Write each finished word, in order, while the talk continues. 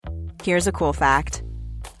Here's a cool fact.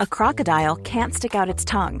 A crocodile can't stick out its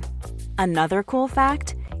tongue. Another cool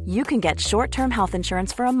fact, you can get short-term health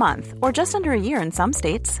insurance for a month or just under a year in some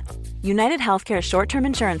states. United Healthcare short-term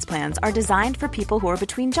insurance plans are designed for people who are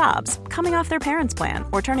between jobs, coming off their parents' plan,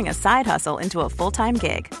 or turning a side hustle into a full-time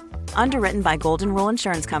gig. Underwritten by Golden Rule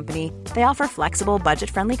Insurance Company, they offer flexible,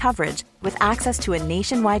 budget-friendly coverage with access to a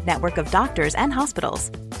nationwide network of doctors and hospitals.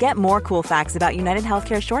 Get more cool facts about United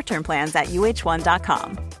Healthcare short-term plans at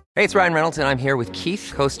uh1.com. Hey, it's Ryan Reynolds, and I'm here with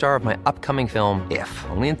Keith, co-star of my upcoming film, If,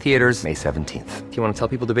 only in theaters May 17th. Do you want to tell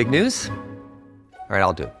people the big news? All right,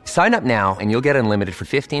 I'll do it. Sign up now and you'll get unlimited for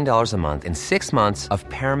 $15 a month and 6 months of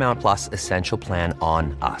Paramount Plus Essential Plan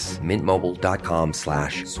on us.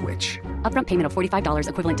 MintMobile.com/switch. Upfront payment of $45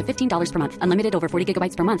 equivalent to $15 per month. Unlimited over 40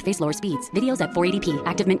 gigabytes per month. Face lower speeds. Videos at 480p.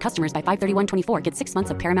 Active Mint customers by 531.24 get 6 months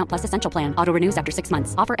of Paramount Plus Essential Plan. Auto renews after 6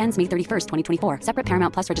 months. Offer ends May 31st, 2024. Separate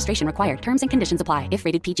Paramount Plus registration required. Terms and conditions apply if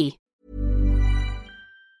rated PG.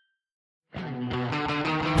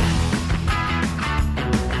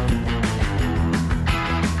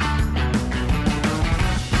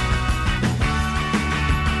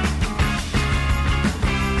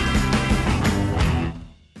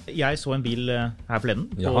 Jeg så en bil her forleden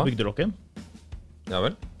på Bygdelokket. Ja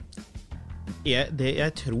vel. Det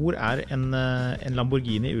jeg tror en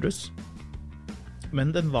Lamborghini Urus.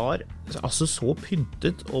 Men den var altså så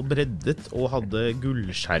pyntet og breddet og hadde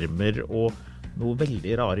gullskjermer og noe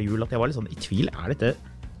veldig rare hjul at jeg var litt sånn i tvil. Er dette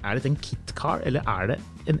en kitcar eller er det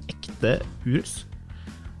en ekte Urus?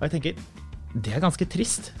 Og jeg tenker, det ganske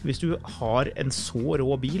trist hvis du har en så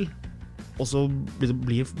rå bil og så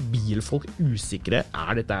blir bilfolk usikre.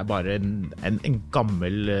 Dette bare en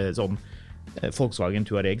gammel sånn Volkswagen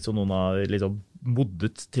Touareg som noen har liksom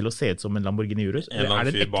moddet til å se ut som en Lamborghini Urus? En eller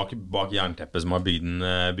annen fyr bak jernteppet som har bygd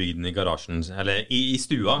den i garasjen, eller i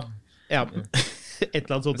stua. Ja, et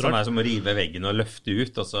eller annet sånt rart. Sånn som å rive veggen og løfte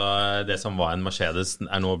ut, og så det som var en Mercedes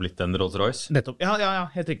nå blitt en Rolls-Royce. Nettopp, ja,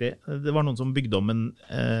 helt riktig. Det var noen som bygde om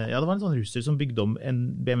det var en sånn russer som bygde om en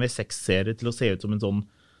BMW 6-serie til å se ut som en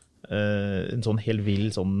sånn helt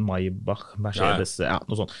vill sånn Maybach Mercedes,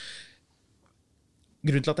 noe sånt.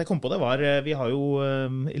 Grunnen til at jeg kom på det var, jeg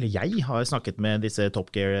har snakket med disse Top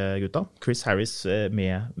Gear-gutta, Chris Harris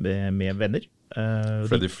med venner.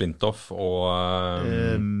 Freddie Flintoff og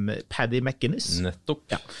Paddy McInnes. Nettopp.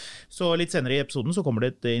 Ja. Så litt senere i episoden så kommer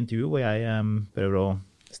det et intervju hvor jeg prøver å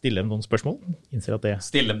stille dem noen spørsmål.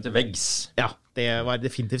 Stille dem til veggs. Ja, det var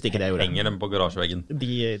definitivt ikke det jeg gjorde. Henger dem på garasjeveggen.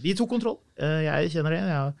 De tok kontroll. Jeg kjenner det.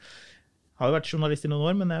 Jeg har jo vært journalist i noen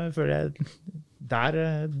år, men jeg føler der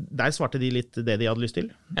svarte de litt det de hadde lyst til.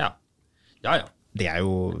 Ja. Det er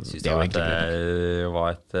jo det var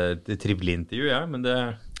et trivelig intervju, men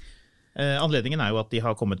det... Anledningen er jo at de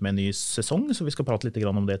har kommet med en ny sesong, så vi skal prate litt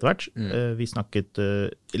om det etter hvert. Vi snakket,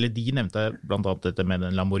 eller de nevnte blant annet dette med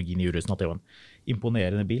den Lamborghini Urusen, at det var en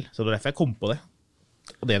imponerende bil. Så det er derfor jeg kom på det.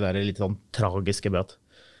 Og det der er litt sånn tragiske med at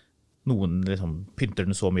noen liksom pynter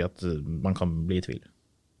den så mye at man kan bli i tvil.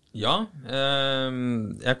 Ja,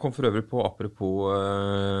 jeg kom for øvrig på, apropos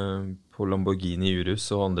på Lamborghini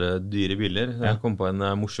Urus og andre dyre biler. Jeg kom på en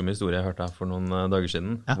morsom historie jeg hørte her for noen dager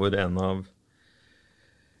siden, hvor en av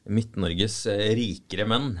Midt-Norges rikere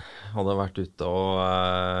menn hadde vært ute og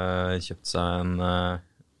kjøpt seg en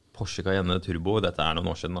Porsche Cayenne Turbo. Dette noen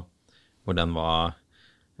år siden da, hvor den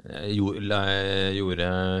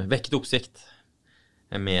vekket oppsikt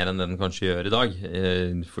mer enn den kanskje gjør i dag,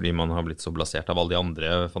 fordi man har blitt så blasert av alle de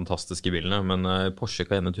andre fantastiske bilene. Men Porsche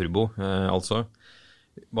Cayenne Turbo, altså,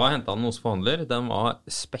 hva hentet han hos forhandler? Den var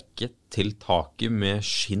spekket til taket med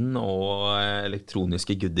skinn og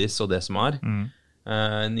elektroniske goodies og det som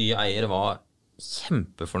nye eier var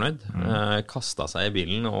kjempefornøyd, kastet seg i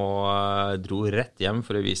bilen og dro rett hjem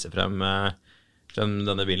for å vise frem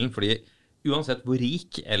denne bilen, fordi uansett hvor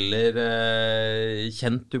rik eller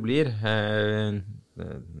kjent du blir,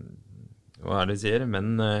 hva det de sier?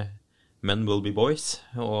 Men will be boys,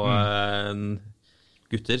 og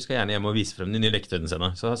gutter skal gjerne hjem og vise frem de nye leketøyene sine.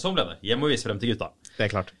 Så sånn ble det. Hjem og vise frem til gutta. Det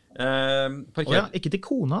er klart. Ikke til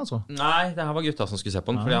kona, altså? Nei, det her var gutta som skulle se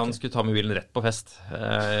på den, fordi han skulle ta med bilen rett på fest.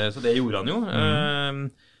 Så det gjorde han jo.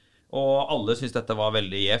 Og alle syntes dette var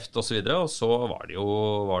veldig gjevt og så videre, og så var det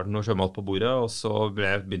noe sjømat på bordet, og så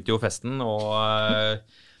begynte jo festen, og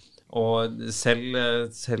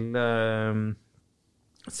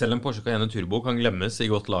selv en Porsche Cayenne Turbo kan glemmes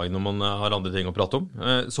i godt lag når man har andre ting å prate om.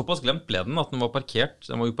 Såpass glemt ble den at den var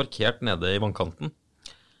jo parkert nede i vannkanten.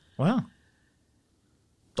 Åja.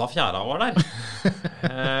 Da fjæra var der.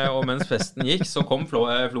 Og mens festen gikk, så kom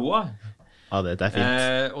floa. Ja, det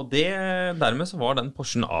fint. Og dermed så var den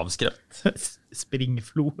Porschen avskrevet.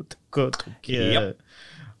 Springflo tok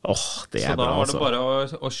det så da bra, var altså. det bare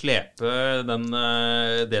å slepe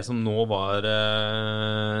det som nå var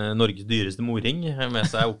Norges dyreste moring med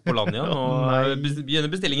seg opp på land igjen, og begynne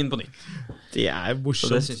bestillingen på nytt. Det morsomt.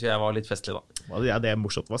 Så det synes jeg var litt festlig da. Ja, det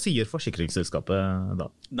morsomt. Hva sier forsikringsselskapet da?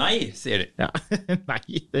 Nei, sier de. Ja, nei.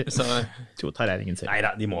 Så, tar jeg ingen selv. Nei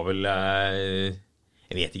da, de må vel...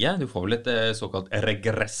 Jeg vet ikke, du får vel et såkalt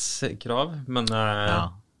regresskrav, men...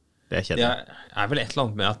 Ja. Det Det vel et eller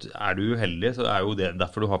annet med at du uheldig, så jo det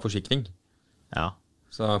derfor du har forsikring. Ja.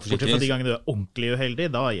 Så Bortsett fra de gangene du ordentlig uheldig,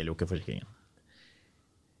 da gjelder jo ikke forsikringen.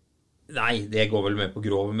 Nei, det går vel med på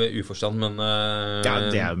grov med uforstand, men... Ja,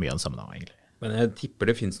 det jo mye av den samme da, egentlig. Men jeg tipper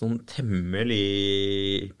det finnes noen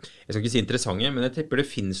temmelig... Jeg skal ikke si interessante, men jeg tipper det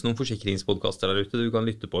finnes noen forsikringspodcaster der ute du kan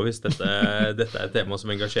lytte på hvis dette et tema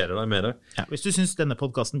som engasjerer deg mer. Ja, hvis du synes denne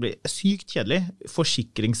podcasten blir sykt kjedelig,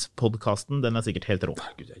 forsikringspodcasten, den sikkert helt rå.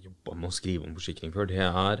 Gud, jeg jobbet med å skrive om forsikring før. Det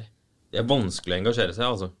er vanskelig å engasjere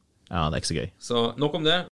seg, altså. Ja, det ikke så gøy. Så nok om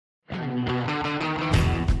det.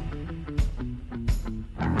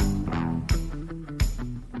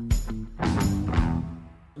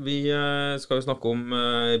 Vi skal jo snakke om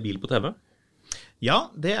bil på TV. Ja,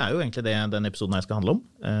 det jo egentlig det den episoden her skal handle om.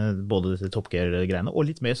 Både dette Top Gear-greiene, og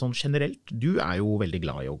litt mer sånn generelt. Du jo veldig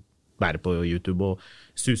glad i å være på YouTube og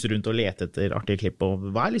suse rundt og lete etter artige klipp. Og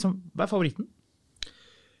hva er favoritten?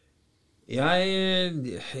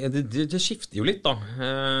 Det skifter jo litt da.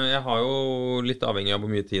 Jeg har jo litt avhengig av hvor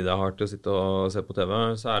mye tid jeg har til å sitte og se på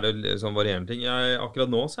TV, så det sånn varierende ting. Akkurat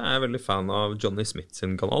nå så jeg veldig fan av Johnny Smith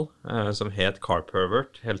sin kanal, som het Car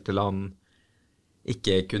Pervert, helt til han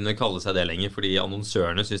ikke kunne kalle seg det lenger, fordi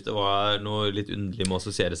annonsørene synes det var noe litt underlig med å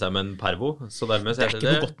assosiere seg med en pervo. Så dermed så det ikke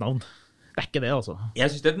noe godt navn. Det ikke det, altså. Jeg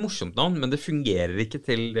synes det et morsomt navn, men det fungerer ikke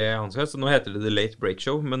til det han skal. Så nå heter det The Late Break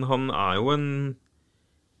Show, men han jo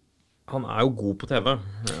god på TV.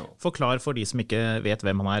 Forklar for de som ikke vet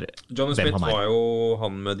hvem han Johnny Smith var jo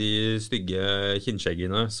han med de stygge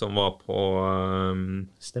kinnskjeggene som var på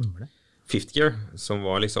Stemmer det? Fifth Gear, som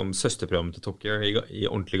var liksom søsterprogrammet til Top Gear i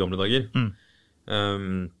ordentlig gamle dager.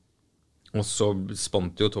 Og så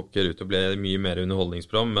spant jo Top Gear ut og ble mye mer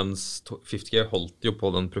underholdningsprogram, mens Fifth Gear holdt jo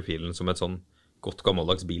på den profilen som et sånn godt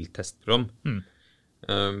gammeldags biltestprogram.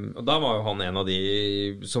 Og da var jo han en av de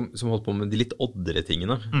som holdt på med de litt oddere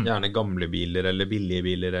tingene. Gjerne gamle biler eller billige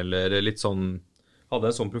biler, eller litt sånn, hadde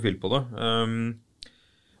en sånn profil på det.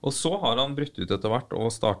 Og så har han brutt ut etter hvert og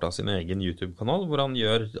startet sin egen YouTube-kanal, hvor han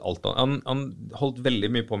gjør alt. Han holdt veldig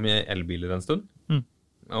mye på med elbiler en stund,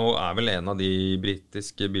 og vel en av de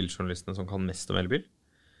britiske biljournalistene som kan mest om elbil.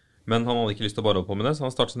 Men han hadde ikke lyst til å bare holde på med det, så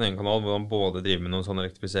han startet sin egen kanal, hvor han både driver med noen sånne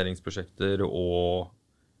elektrifiseringsprosjekter og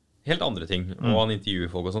helt andre ting, og han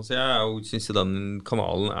intervjuer folk og sånn, så jeg synes den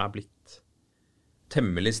kanalen blitt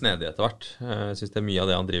temmelig snedig etter hvert. Jeg synes det mye av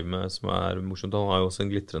det han driver med som morsomt. Han har jo også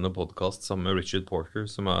en glitrende podcast sammen med Richard Porker,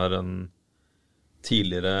 som en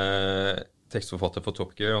tidligere tekstforfatter for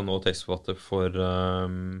Top Gear, og nå tekstforfatter for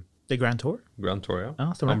The Grand Tour? Grand Tour, ja.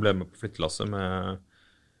 Han ble med på flyttelasset med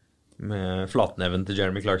flatneven til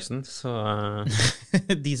Jeremy Clarkson, så...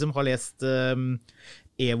 De som har lest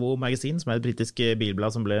Evo Magazine, som et britisk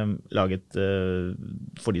bilblad som ble laget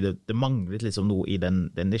fordi det manglet liksom noe i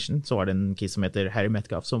den nisjen, så var det en kis som heter Harry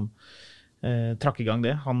Metcalf som trakk i gang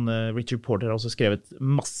det. Richard Porter har også skrevet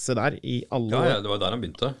masse der i alle år. Ja, det var der han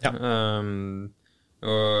begynte. Ja.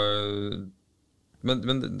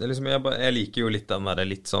 Men det liksom, jeg liker jo litt den der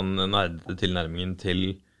litt sånn nerdete tilnærmingen til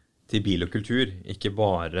bil og kultur, ikke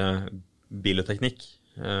bare bil og teknikk.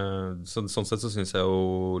 Sånn sett så synes jeg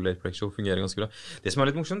jo Late Break Show fungerer ganske bra. Det som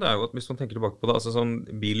litt morsomt jo at hvis man tenker tilbake på det, altså sånn,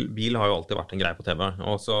 bil har jo alltid vært en greie på TV,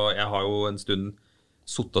 og så jeg har jo en stund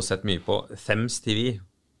suttet og sett mye på Thames TV,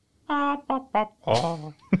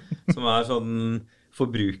 som sånn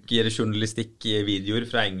forbrukerjournalistikk-videoer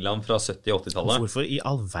fra England fra 70-80-tallet. Hvorfor i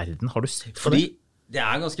all verden har du sett på det? Det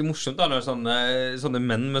ganske morsomt da, når sånne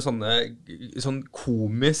menn med sånn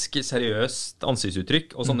komisk, seriøst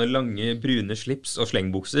ansiktsuttrykk og sånne lange brune slips og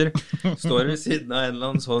slengbukser står ved siden av en eller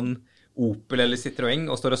annen sånn Opel eller Citroën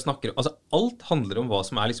og står og snakker. Altså, alt handler om hva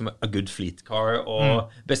som liksom a good fleet car og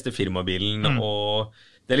beste firmabilen, og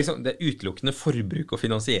det liksom, det utelukkende forbruk og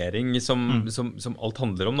finansiering som alt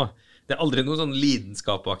handler om da. Det aldri noe sånn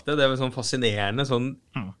lidenskapaktig, det sånn fascinerende sånn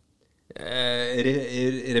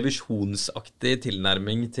revisjonsaktig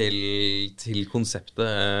tilnærming til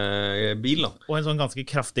konseptet bil da. Og en sånn ganske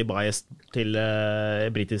kraftig bias til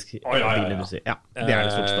britisk bilindustri. Ja, det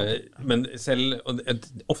det stort sett. Men selv,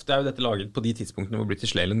 ofte jo dette laget på de tidspunktene hvor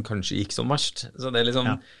British Leyland kanskje gikk som verst. Så det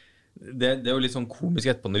liksom det jo litt sånn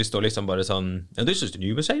komisk etterpå når de står liksom bare sånn this is the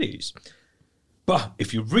new Mercedes. But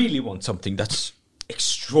if you really want something that's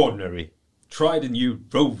extraordinary, Try the new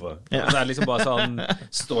Rover. Ja. Det liksom bare sånn,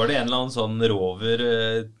 står det en eller annen sånn Rover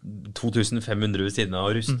 2500 ved siden av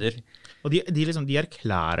og ruster. Og de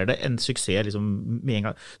erklærer det en suksess liksom, med en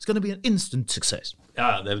gang. It's gonna be an instant success.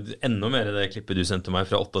 Ja, det enda mer det klippet du sendte meg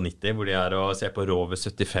fra 98, hvor de og ser på Rover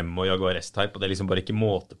 75 og Jaguar S-Type, og det liksom bare ikke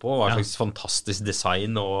måte på hva slags fantastisk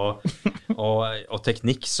design og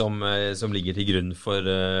teknikk som ligger til grunn for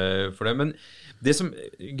det. Men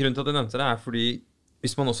grunnen til at jeg nevnte det fordi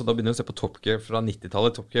hvis man også da begynner å se på Top Gear fra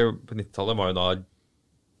 90-tallet, Top Gear på 90-tallet var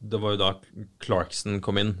jo da Clarkson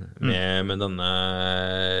kom inn med denne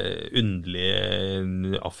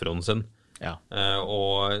underlige afroen sin. Ja.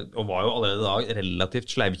 Og var jo allerede da relativt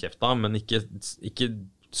sleivkjefta, men ikke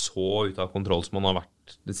så ut av kontroll som man har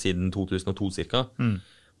vært siden 2002 cirka.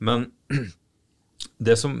 Men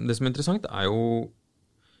det som er interessant er jo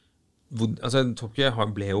Top Gear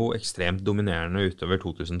ble jo ekstremt dominerende utover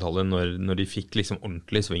 2000-tallet når de fikk liksom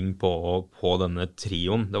ordentlig sving på denne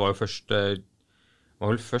trioen. Det var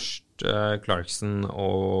vel først Clarkson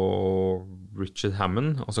og Richard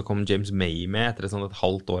Hammond, og så kom James May med etter et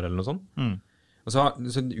halvt år eller noe sånt. Og så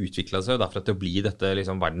utviklet det seg jo derfra til å bli dette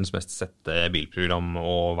liksom verdens mest sette bilprogram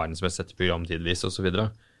og verdens mest sette program tidvis og så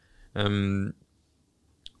videre.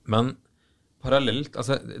 Men parallelt,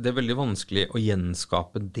 det er veldig vanskelig å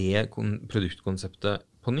gjenskape det produktkonseptet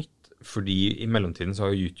på nytt, fordi i mellomtiden så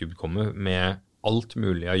har YouTube kommet med alt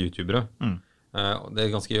mulig av YouTubere. Det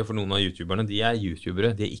er ganske gøy for noen av YouTuberne. De er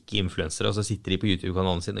YouTubere, de er ikke influensere, og så sitter de på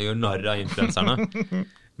YouTube-kanalen sin og gjør narr av influenserne.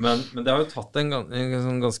 men det har jo tatt en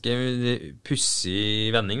ganske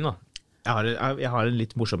pussig vending, da. Jeg har en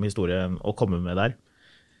litt morsom historie å komme med der.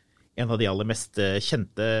 En av de aller mest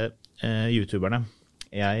kjente YouTuberne.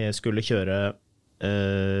 Jeg skulle kjøre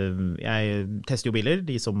jeg tester jo biler,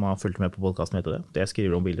 de som har fulgt med på podcasten heter det. Jeg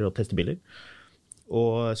skriver om biler og tester biler.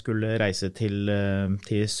 Og skulle reise til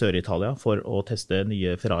Sør-Italia for å teste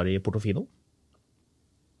nye Ferrari Portofino.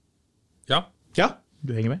 Ja,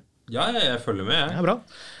 du henger med? Ja, jeg følger med. Ja, bra.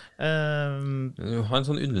 Du har en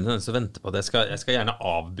sånn underlig tendens å vente på at jeg skal gjerne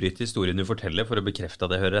avbryte historien du forteller for å bekrefte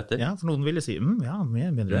at jeg hører etter. Ja, for noen ville si,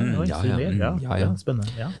 mener du det? Ja, spennende.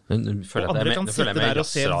 Ja. Og andre kan sitte der og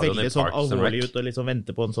se veldig sånn alvorlig ut og liksom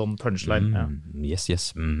vente på en sånn punchline. Yes.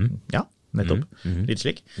 Ja, nettopp. Litt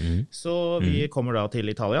slik. Så vi kommer da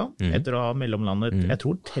til Italia, etter å ha mellomlandet, jeg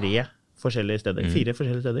tror 3 forskjellige steder, 4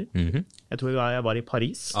 forskjellige steder. Jeg tror jeg var i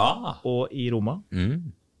Paris og i Roma.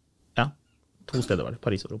 2 steder var det,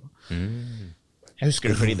 Paris og Roma. Jeg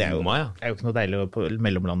husker det fordi det er jo ikke noe deilig å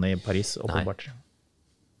mellomlande i Paris, åpenbart.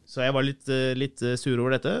 Så jeg var litt sur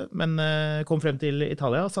over dette, men kom frem til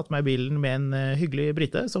Italia, satt meg i bilen med en hyggelig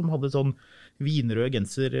brite som hadde sånn vinrød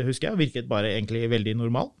genser, husker jeg, virket bare egentlig veldig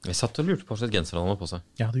normal. Jeg satt og lurte på hva slags genser han var på seg.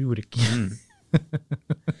 Ja, du gjorde ikke.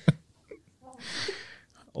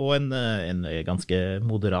 Og en ganske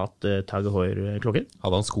moderat Tag Heuer-klokke.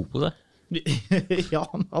 Hadde han sko på det? Ja,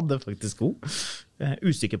 han hadde faktisk sko.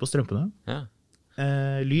 Usikker på strømpene. Ja.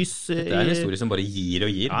 Lys. Det er en historie som bare gir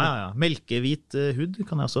og gir. Ja. Melkehvit hud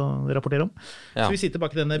kan jeg også rapportere om. Ja. Så vi sitter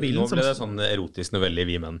bak denne bilen. Nå ble det sånn erotisk novelle i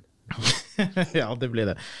Vi Menn. Ja, det ble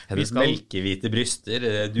det. Melkehvite bryster,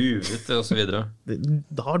 duvet og så videre.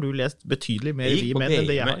 Da har du lest betydelig mer Vi Menn enn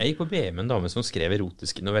det jeg har. Jeg gikk på BM med en dame som skrev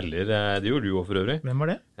erotiske noveller. Det gjorde du jo for øvrig. Hvem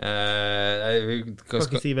var det? Jeg skal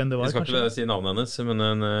ikke si hvem det var, jeg skal ikke si navnet hennes, men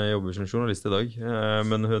hun jobber som journalist i dag.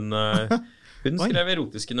 Men hun skrev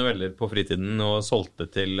erotiske noveller på fritiden og solgte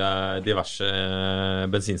til diverse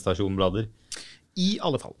bensinstasjonblader. I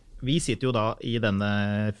alle fall. Vi sitter jo da i denne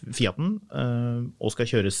Fiaten og skal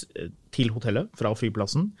kjøres til hotellet fra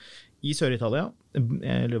flyplassen i Sør-Italia.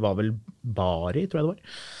 Eller var vel Bari, tror jeg det var.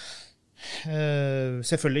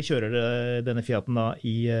 Selvfølgelig kjører denne Fiaten da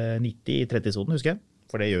i 90 i 30-sonen, husker jeg.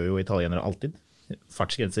 For det gjør jo italienere alltid.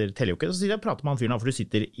 Fartsgrenser teller jo ikke. Så sitter jeg og prater med han fyren da, for du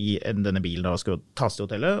sitter i denne bilen da og skal tas til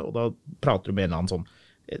hotellet, og da prater du med en eller annen sånn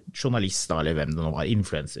journalist da, eller hvem det nå var,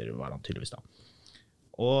 influencer var han tydeligvis da.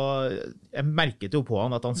 Og jeg merket jo på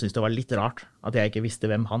han at han syntes det var litt rart at jeg ikke visste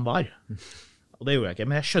hvem han var. Og det gjorde jeg ikke,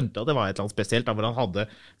 men jeg skjønte at det var et eller annet spesielt, da, hvor han hadde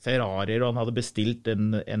Ferrarier, og han hadde bestilt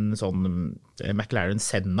en sånn McLaren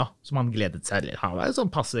Senna, som han gledet seg, eller han var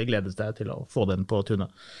sånn passe gledet seg til å få den på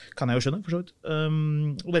tunet. Kan jeg jo skjønne, for så vidt.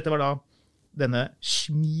 Og dette var da denne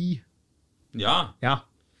Shmi. Ja.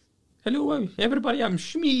 Hello, everybody, I'm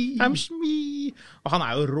Shmi. Og han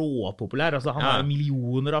er jo råpopulær, altså han har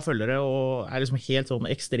millioner av følgere og er liksom helt sånn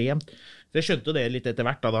ekstremt. Så jeg skjønte det litt etter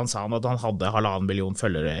hvert da han sa at han hadde 1,5 million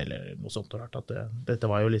følgere eller noe sånt rart, at dette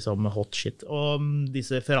var jo liksom hot shit. Og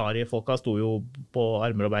disse Ferrari-folka sto jo på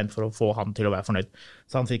armer og bein for å få han til å være fornøyd.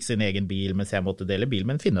 Så han fikk sin egen bil, mens jeg måtte dele bil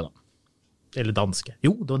med en finne da. Eller danske.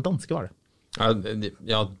 Jo, det var en danske var det.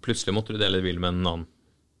 Ja, plutselig måtte du dele bil med en annen.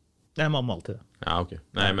 Det er mamma alltid det. Ja, ok.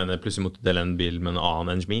 Nei, men plutselig måtte du dele en bil med en annen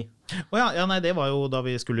enn me. Nei, det var jo da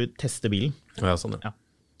vi skulle teste bilen. Ja, sånn Ja.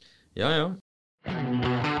 Ja.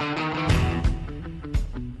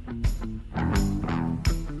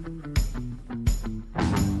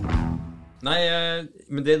 Nei,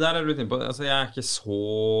 men det der er du litt inne på. Altså, jeg er ikke så...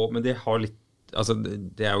 Men det har litt... Altså,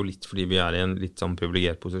 det er jo litt fordi vi er i en litt sånn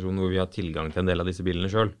privilegert posisjon hvor vi har tilgang til en del av disse bilene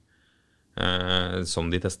selv, som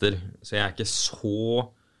de tester. Så jeg er ikke så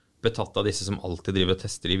betatt av disse som alltid driver og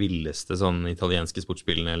tester de villeste sånn italienske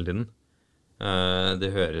sportsbilene hele tiden.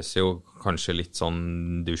 Det høres jo kanskje litt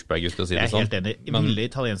sånn douchebag ut å si det sånn. Jeg er helt enig. Ville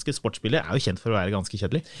italienske sportsbiler er jo kjent for å være ganske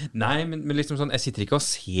kjedelig. Nei, men liksom sånn, jeg sitter ikke og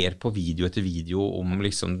ser på video etter video om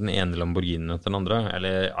liksom den ene Lamborghini etter den andre,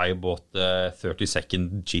 eller I bought the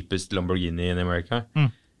 32nd cheapest Lamborghini in America.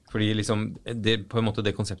 Fordi liksom, på en måte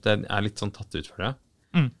det konseptet er litt sånn tatt ut for det.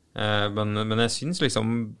 Men jeg synes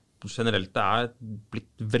liksom generelt det er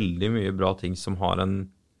blitt veldig mye bra ting som har en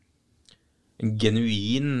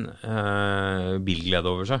genuin bilglede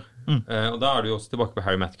over seg. Og da er du jo også tilbake på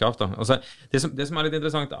Harry Metcalf da. Altså, det som er litt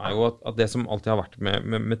interessant er jo at det som alltid har vært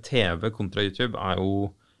med TV kontra YouTube er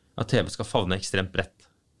jo at TV skal favne ekstremt bredt.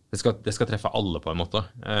 Det skal treffe alle på en måte.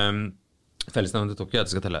 Fellesnevnet til Tokyo er at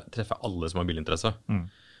det skal treffe alle som har bilinteresse.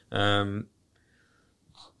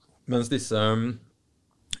 Mens disse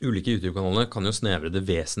ulike YouTube-kanalene kan jo snevre det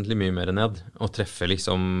vesentlig mye mer ned og treffe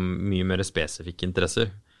liksom mye mer spesifikke interesser.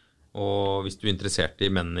 Og hvis du er interessert i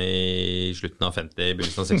menn i slutten av 50, i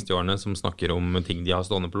begynnelsen av 60-årene som snakker om ting de har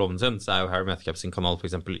stående på loven sin, så er jo Harry Metcalf sin kanal for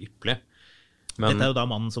eksempel ypperlig. Dette er jo da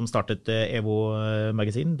mannen som startet Evo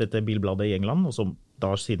Magazine, dette bilbladet i England, og som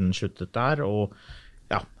da siden sluttet der, og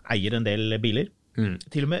eier en del biler.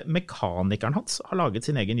 Til og med mekanikeren hans har laget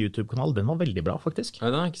sin egen YouTube-kanal. Den var veldig bra, faktisk. Ja,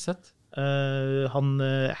 den har jeg ikke sett.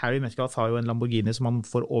 Harry Metcalf har jo en Lamborghini som han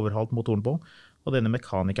får overhalt motoren på, og denne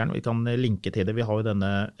mekanikeren, vi kan linke til det, vi har jo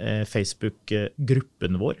denne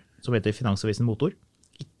Facebook-gruppen vår, som heter Finansavisen Motor.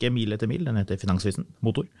 Ikke Mil etter mil, den heter Finansavisen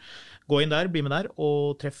Motor. Gå inn der, bli med der,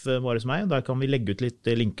 og treff bare som meg. Der kan vi legge ut litt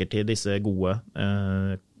linker til disse gode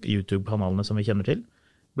YouTube-kanalene som vi kjenner til.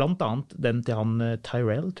 Blant annet den til han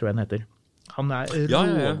Tyrell, tror jeg den heter. Han er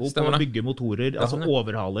rågod på å bygge motorer, altså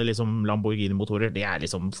overhale liksom Lamborghini-motorer. Det er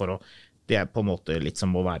liksom det er på en måte litt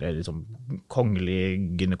som å være liksom kongelig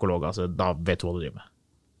gynekolog, altså da vet du hva du driver med.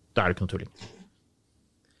 Da er det ikke noe tulling.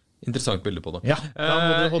 Interessant bilde på det. Ja, da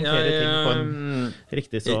må du håndtere ting på en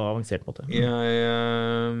riktig så avansert måte.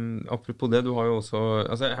 Apropos det, du har jo også...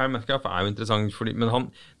 Altså, Harry Metcalf er jo interessant, men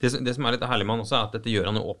det som er litt herlig med han også, er at dette gjør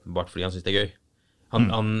han jo åpenbart fordi han synes det er gøy.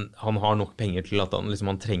 Han har nok penger til at han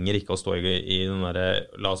trenger ikke å stå i den der,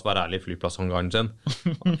 la oss være ærlig, flyplasshangaren sin,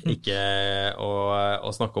 ikke å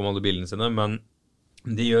snakke om alle bilene sine, men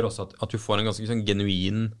det gjør også at du får en ganske sånn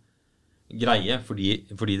genuin greie,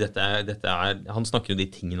 fordi dette er, han snakker jo de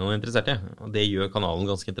tingene han er interessert i, og det gjør kanalen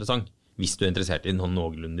ganske interessant, hvis du er interessert i noen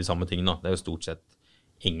noenlunde de samme tingene. Det er jo stort sett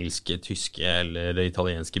engelske, tyske eller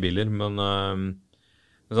italienske biler, men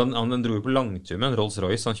han dro jo på langtur med en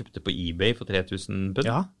Rolls-Royce han kjøpte på eBay for 3000 pund.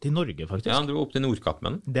 Ja, til Norge faktisk. Ja, han dro opp til Nordkapp med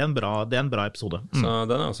den. Det er en bra episode. Så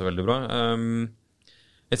den er også veldig bra.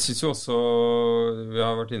 Jeg synes jo også, vi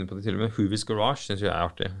har vært inne på det til og med, Hoover's Garage synes jeg er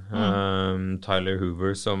artig. Tyler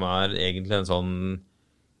Hoover, som er egentlig en sånn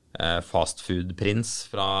fastfood-prins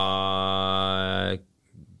fra,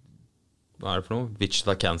 hva er det for noe?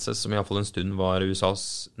 Wichita, Kansas, som i hvert fall en stund var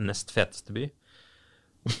USAs nest feteste by.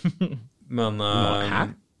 Men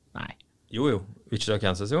Hæ? Nei. Jo, Wichita,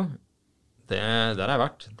 Kansas jo. Der har jeg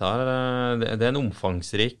vært. Det er en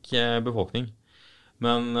omfangsrik befolkning.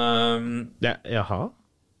 Men jaha.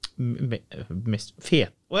 Mest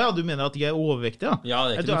fet. Du mener at de er overvektige? Ja,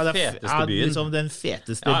 det er ikke den feteste byen. Liksom den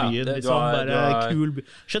feteste byen, liksom bare kul by.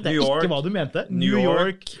 Skjønte jeg ikke hva du mente. New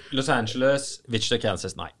York, Los Angeles, Wichita,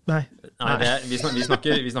 Kansas. Nei, vi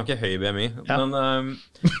snakker høy BMI. Ja. Men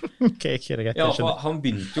okay, greit, han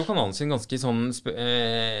begynte jo kanalen sin ganske sånn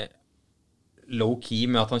low-key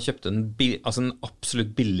med at han kjøpte den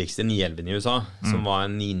absolutt billigste 911 i USA, som var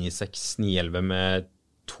en 996 911 med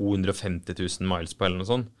 250 000 miles på eller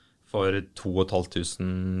noe sånt, for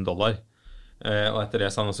 $2,500. Og etter det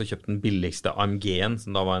så har han også kjøpt den billigste AMG-en,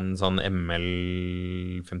 som da var en sånn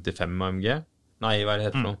ML55 AMG. Nei, hva er det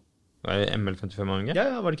heter for noe? Var det ML55 AMG?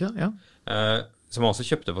 Ja, var det ikke det? Ja. Som han også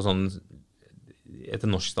kjøpte for sånn, etter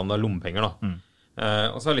norsk standard, lommepenger da.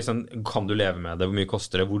 Og så liksom, kan du leve med det, hvor mye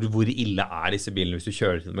koster det, hvor ille disse bilene hvis du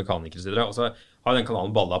kjører til mekaniker og så videre. Og så har den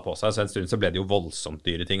kanalen ballet på seg, så en stund så ble det jo voldsomt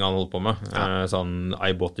dyre ting han holdt på med. Sånn,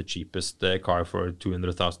 I bought the cheapest car for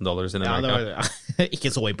 $200,000 in America. Det var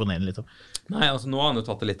ikke så imponerende liksom. Nei, altså nå har han jo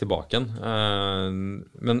tatt det litt tilbake igjen.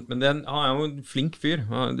 Men han jo en flink fyr.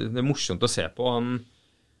 Det morsomt å se på.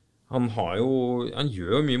 Han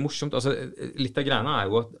gjør jo mye morsomt. Altså, litt av greiene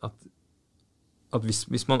jo at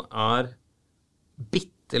hvis man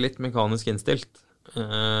bitte litt mekanisk innstilt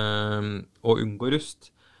og unngår rust,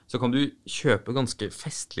 så kan du kjøpe ganske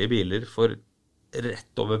festlige biler for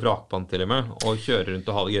rett over vrakpant til og med, og kjøre rundt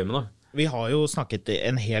og ha det gøy med det. Vi har jo snakket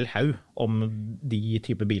en hel haug om de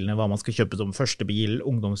type bilene, hva man skal kjøpe som første bil,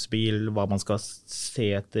 ungdomsbil, hva man skal se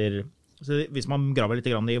etter. Så hvis man graver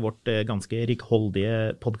litt grann i vårt ganske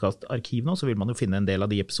rikholdige podcastarkiv nå, så vil man jo finne en del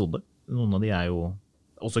av de episodene. Noen av de jo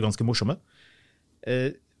også ganske morsomme.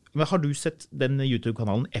 Men har du sett den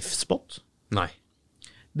YouTube-kanalen F-Spot? Nei.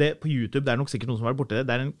 På YouTube, det nok sikkert noen som har vært borte.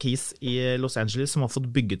 Det en kis i Los Angeles som har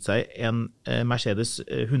fått bygget seg en Mercedes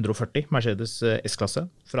 140, Mercedes S-klasse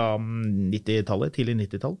fra 90-tallet, tidlig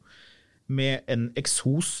 90-tall, med en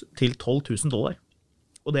eksos til $12,000.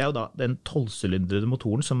 Og det jo da den 12-sylindrede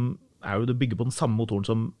motoren som jo det bygger på den samme motoren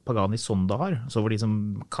som Pagani Zonda har. Så for de som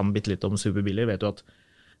kan bitte litt om superbiler, vet du at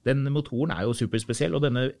den motoren jo superspesiell, og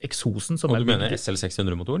denne eksosen som og du mener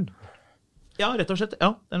SL600-motoren? Ja, rett og slett. Ja,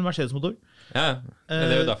 en Mercedes-motor. Ja,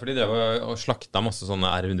 det jo derfor de drev og slakta masse sånne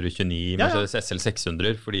R129 Mercedes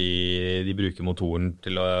SL600, fordi de bruker motoren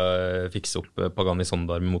til å fikse opp Pagani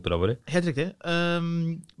Zondaer med motorene våre. Helt riktig.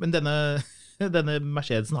 Men denne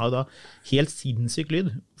Mercedesen har jo da helt sinnssyk lyd,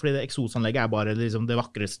 fordi det eksosanlegget bare liksom det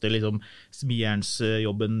vakreste liksom,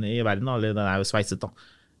 smijernsjobben i verden, eller den jo sveiset da.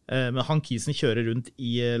 Men han kisen kjører rundt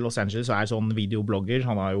i Los Angeles og sånn videoblogger,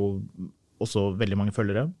 han har jo også veldig mange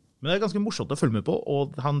følgere. Men det ganske morsomt å følge med på,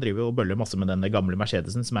 og han driver jo og bøller masse med denne gamle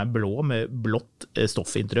Mercedesen som blå med blått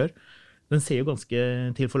stoffinteriør. Den ser jo ganske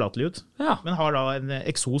tilforlatelig ut, men har da en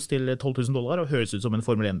eksos til $12,000 og høres ut som en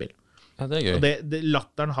Formel 1-bil. Ja, det gøy. Og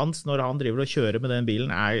latteren hans når han driver og kjører med den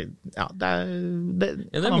bilen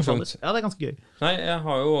det morsomt. Ja, det ganske gøy. Nei, jeg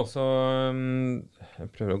har jo også jeg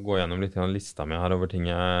prøver å gå gjennom litt av lista mi her over ting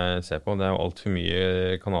jeg ser på. Det jo alt for mye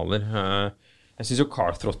kanaler. Jeg synes jo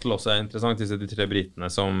Car Throttle også interessant, disse de 3 britene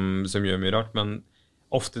som gjør mye rart, men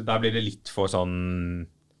ofte der blir det litt for sånn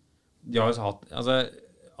de har jo hatt, altså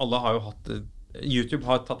alle har jo hatt YouTube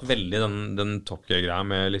har tatt veldig den Top Gear-greia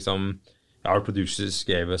med liksom our producers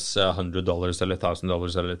gave us $100 eller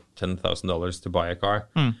 $1,000 eller $10,000 to buy a car,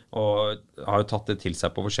 og har jo tatt det til seg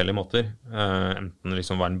på forskjellige måter. Enten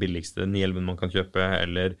liksom hva den billigste 911 man kan kjøpe,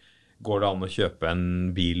 eller går det an å kjøpe en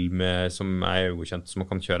bil som ugodkjent, som man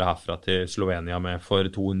kan kjøre herfra til Slovenia med for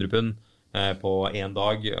 200 pund på en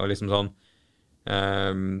dag, og liksom sånn.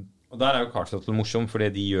 Og der jo Car Throttle morsom, fordi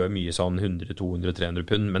de gjør mye sånn 100, 200, 300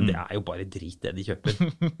 pund, men det jo bare drit det de kjøper.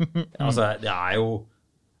 Altså, det jo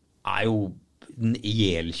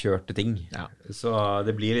ihjelkjørte ting. Ja. Så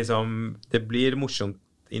det blir liksom det blir morsomt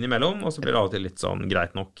innimellom, og så blir det av og til litt sånn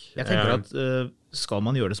greit nok. Jeg tenker at skal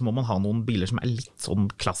man gjøre det, så må man ha noen biler som litt sånn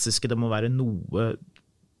klassiske. Det må være noe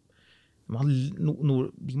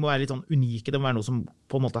de må være litt sånn unike. Det må være noe som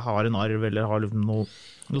på en måte har en arv, eller har noe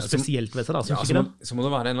spesielt ved seg. Da, så må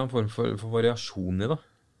det være en eller annen form for variasjon i det.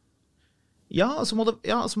 Ja, så må det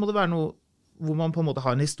være noe hvor man på en måte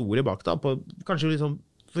har en historie bak da, kanskje liksom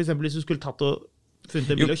for eksempel hvis du skulle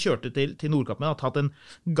funnet en bil og kjørte til Nordkapp med, tatt en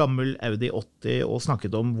gammel Audi 80 og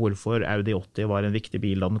snakket om hvorfor Audi 80 var en viktig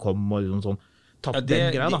bil da den kom, og liksom sånn, tatt den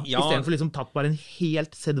greia da, i stedet for liksom tatt bare en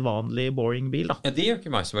helt sedvanlig boring bil da. Ja, det gjør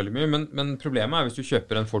ikke meg så veldig mye, men problemet hvis du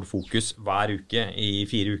kjøper en Ford Focus hver uke i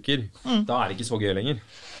 4 uker, da det ikke så gøy lenger.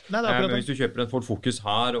 Nei, men hvis du kjøper en Ford Focus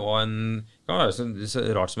her og kan være så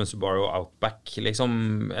rart som en Subaru Outback liksom,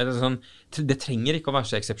 det trenger ikke å være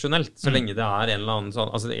så eksepsjonelt så lenge det en eller annen sånn,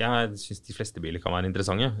 altså jeg synes de fleste biler kan være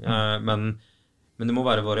interessante, men det må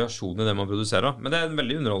være variasjon i det man produserer, men det en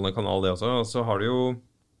veldig underholdende kanal det også, og så har du jo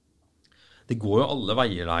det går jo alle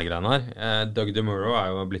veier det her greiene her. Doug DeMuro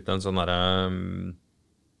jo blitt en sånn der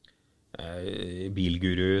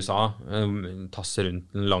bilguru i USA, tasser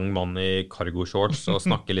rundt en lang mann i cargo-shorts og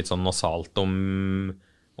snakker litt sånn nasalt om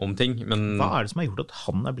ting. Men hva det som har gjort at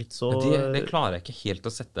han blitt så det klarer jeg ikke helt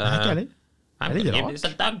å sette. Nei, ikke heller. Det litt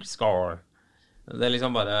rart. Doug score. Det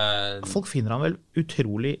liksom bare folk finner han vel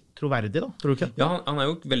utrolig troverdig da, tror du ikke? Ja, han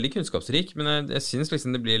jo veldig kunnskapsrik, men jeg synes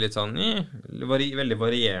liksom det blir litt sånn veldig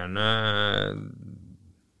varierende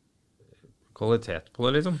kvalitet på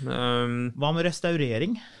det liksom. Hva med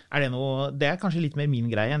restaurering? Det noe, det kanskje litt mer min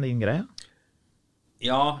greie enn din greie?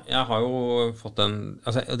 Ja, jeg har jo fått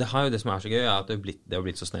altså, det har jo det som så gøy, at det har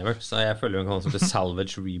blitt så snevert. Så jeg følger en kanal som heter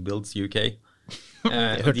Salvage Rebuilds UK.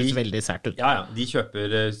 Det hørtes veldig sært ut. Ja, de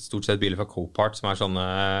kjøper stort sett biler fra Copart, som sånne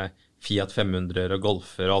Fiat 500 og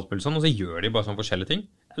Golfer og alt mulig sånn, og så gjør de bare sånne forskjellige ting.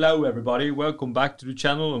 Hello everybody, welcome back to the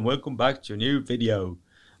channel and welcome back to a new video.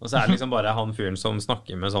 Og så det liksom bare han fyren som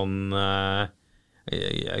snakker med sånn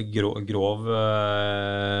grov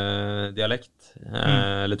dialekt,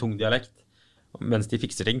 eller tung dialekt, mens de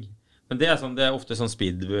fikser ting. Men det sånn, det ofte sånn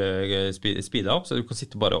speeda opp, så du kan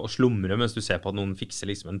sitte bare og slumre mens du ser på at noen fikser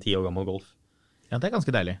liksom en 10 år gammel Golf. Ja, det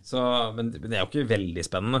ganske deilig. Så, men det jo ikke veldig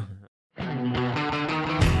spennende.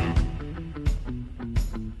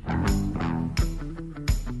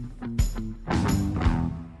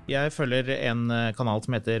 Jeg følger en kanal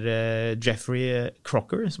som heter Jeffrey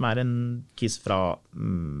Crocker, som en kis fra,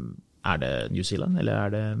 det New Zealand, eller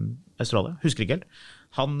det Australia? Husker ikke helt.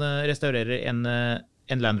 Han restaurerer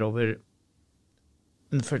en Land Rover,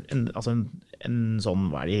 altså en sånn,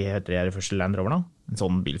 hva de heter de første Land Rover da? En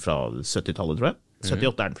sånn bil fra 70-tallet, tror jeg.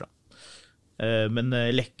 78 den fra. Men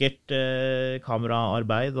lekkert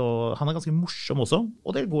kameraarbeid, og han ganske morsom også,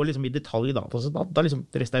 og det går liksom i detalj da. Altså, da liksom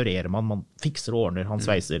restaurerer man fikser og ordner, han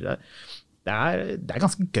sveiser. Det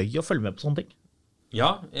ganske gøy å følge med på sånne ting.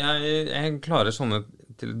 Ja, jeg klarer sånne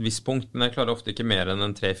til et visst punkt, men jeg klarer ofte ikke mer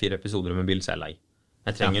enn 3-4 episoder med bil, så jeg lei.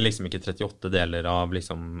 Jeg trenger liksom ikke 38 deler av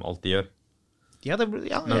liksom alt de gjør. Ja,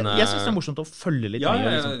 men, jeg synes det morsomt å følge litt med.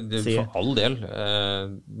 Ja, for all del.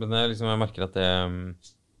 Men jeg merker at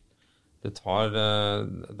det tar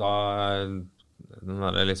da den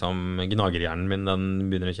der liksom gnagerhjernen min, den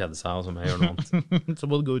begynner å kjede seg, og så må jeg gjøre noe annet. Så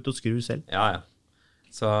må du gå ut og skru selv. Ja.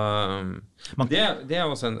 Så det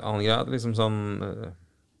også en annen greie, liksom sånn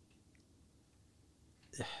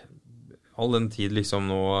all den tid liksom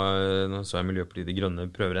nå så Miljøpartiet De Grønne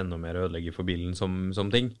prøver enda mer å ødelegge for bilen som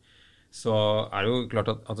ting, så det jo klart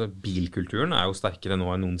at bilkulturen jo sterkere nå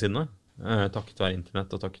enn noensinne, takket være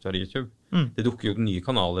internett og takket være YouTube. Det dukker jo opp nye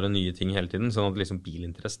kanaler og nye ting hele tiden, sånn at liksom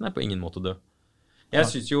bilinteressen på ingen måte død. Jeg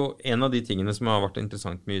synes jo en av de tingene som har vært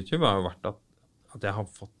interessant med YouTube har jo vært at jeg har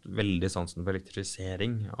fått veldig sansen for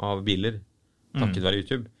elektrifisering av biler, takket være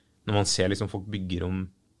YouTube. Når man ser liksom folk bygger om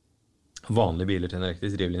vanlige biler til en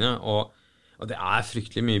elektrisk drivlinje, og det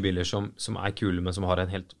fryktelig mye biler som kule, men som har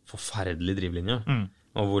en helt forferdelig drivlinje,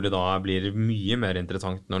 og hvor det da blir mye mer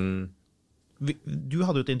interessant når den... Du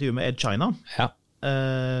hadde jo et intervju med Ed China. Ja.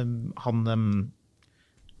 Han,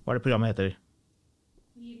 hva det programmet heter?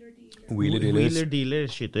 Wheeler Dealers. Wheeler Dealer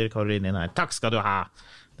skyter Karoline inn her. Takk skal du ha!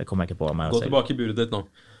 Det kommer jeg ikke på meg å si. Gå tilbake i buret ditt nå.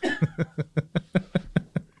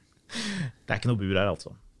 Det ikke noe bur her,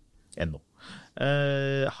 altså. Ennå.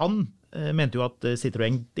 Han mente jo at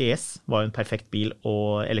Citroën DS var en perfekt bil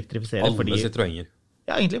å elektrifisere. Alle Citroënger.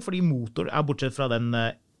 Ja, egentlig, fordi motor bortsett fra den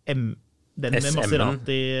med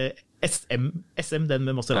Maserati SM, den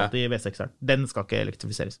med Maserati V6-eren. Den skal ikke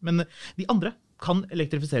elektrifiseres. Men de andre kan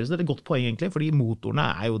elektrifiseres. Det et godt poeng, egentlig, fordi motorene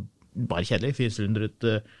jo bare kjedelig.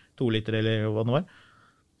 400, 2 liter eller hva det var.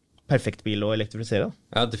 Perfekt bil å elektrifisere.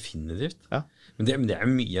 Ja, definitivt. Ja. Men det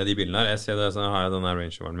mye av de bilene her. Jeg ser det, så har jeg denne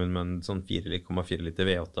Range Roveren min med en sånn 4,4 liter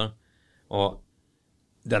V8. Og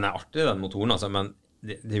den artig, den motoren, altså, men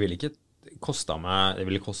det ville ikke kostet meg, det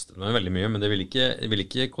ville kostet meg veldig mye, men det ville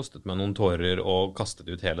ikke kostet meg noen tårer å kastet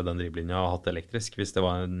ut hele den drivlinja og hatt elektrisk, hvis det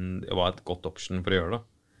var et godt option for å gjøre det.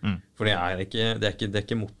 For det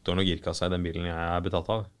ikke motoren og girkassa i den bilen jeg betatt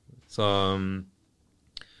av. Så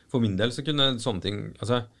for min del så kunne sånne ting,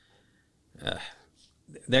 altså,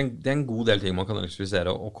 det en god del ting man kan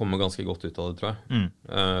elektrifisere og komme ganske godt ut av det, tror jeg.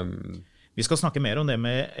 Vi skal snakke mer om det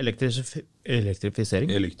med elektrifisering.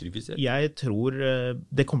 Jeg tror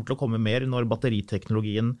det kommer til å komme mer når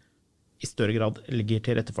batteriteknologien i større grad ligger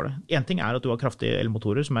til rette for det. En ting at du har kraftige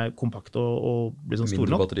elmotorer som kompakte og blir sånn store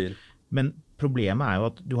nok. Batterier. Men problemet jo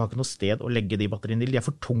at du har ikke noe sted å legge de batteriene til. De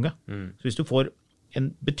for tunge. Så hvis du får en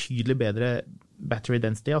betydelig bedre battery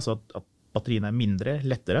density, altså at batteriene mindre,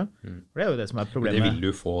 lettere, for det jo det som problemet. Men det vil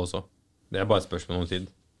du få også. Det bare et spørsmål om tid.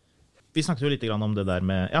 Vi snakket jo litt om det der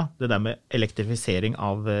med elektrifisering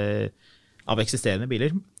av eksisterende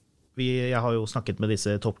biler. Jeg har jo snakket med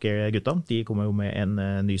disse Top Gear-gutta. De kommer jo med en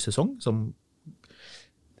ny sesong som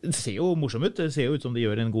ser jo morsom ut. Det ser jo ut som de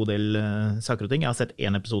gjør en god del saker og ting. Jeg har sett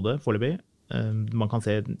 1 episode foreløpig. Man kan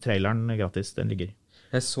se traileren gratis, den ligger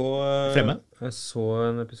fremme. Jeg så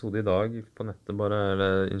en episode i dag på nettet,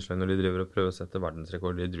 bare innslag når de driver og prøver å sette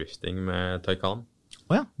verdensrekord i drifting med Taycan.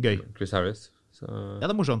 Åja, gøy. Chris Harris. Så.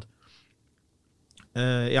 Ja, det morsomt.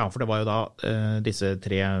 Ja, for det var jo da disse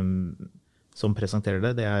 3 som presenterer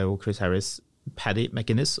det. Det jo Chris Harris, Paddy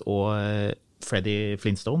McInnes og Freddie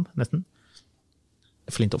Flintstone, nesten.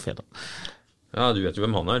 Flintoff heter han. Ja, du vet jo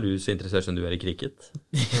hvem han er. Du er så interessert som du er i cricket.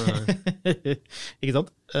 Ikke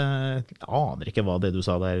sant? Jeg aner ikke hva det du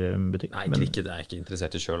sa der betyr. Nei, cricket er jeg ikke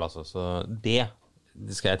interessert i selv, altså. Så det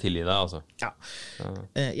skal jeg tilgi deg, altså. Ja.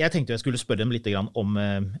 Jeg tenkte jeg skulle spørre dem litt om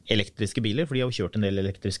elektriske biler, for de har jo kjørt en del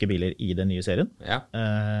elektriske biler i den nye serien. Ja.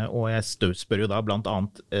 Og jeg spør jo da blant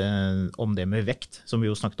annet om det med vekt, som vi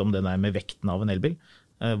jo snakket om, den der med vekten av en elbil.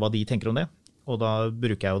 Hva de tenker om det. Og da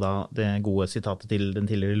bruker jeg jo da det gode sitatet til den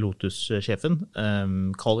tidligere Lotus-sjefen,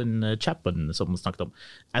 Colin Chapman, som snakket om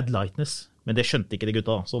add lightness. Men det skjønte ikke de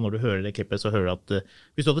gutta da. Så når du hører det klippet, så hører du at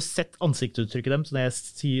hvis du hadde sett ansiktsuttrykket dem, så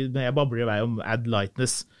når jeg babler i vei om add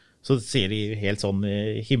lightness, så ser de helt sånn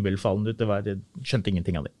himmelfallende ut. Jeg skjønte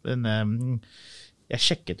ingenting av det. Men jeg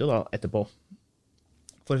sjekket jo da etterpå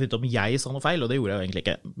for å finne ut om jeg sa noe feil, og det gjorde jeg jo egentlig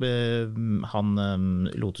ikke.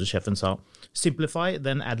 Lotus-sjefen sa simplify,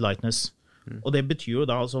 then add lightness. Og det betyr jo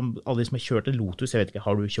da, som alle de som har kjørt en Lotus, jeg vet ikke,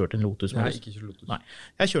 har du kjørt en Lotus? Nei, ikke kjørt Lotus. Nei,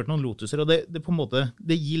 jeg har kjørt noen Lotuser, og det på en måte,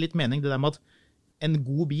 det gir litt mening, det der med at en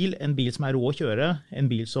god bil, en bil som er rå å kjøre, en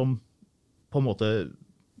bil som på en måte,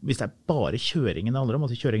 hvis det er bare kjøringen det handler om,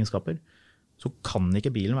 altså kjøreegenskaper, så kan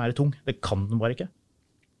ikke bilen være tung. Det kan den bare ikke.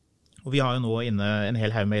 Og vi har jo nå inne en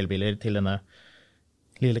hel haug med elbiler til denne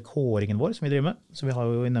lille kåringen vår som vi driver med. Så vi har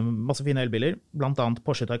jo inne masse fine elbiler, blant annet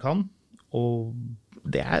Porsche Taycan, og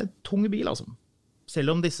det er tung bil, altså. Selv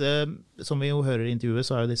om disse, som vi jo hører i intervjuet,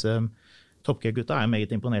 så er jo disse Top Gear-gutta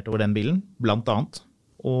meget imponert over den bilen, blant annet.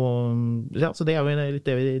 Og ja, så det er jo litt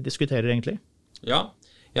det vi diskuterer egentlig. Ja,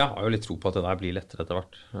 jeg har jo litt tro på at det der blir lettere etter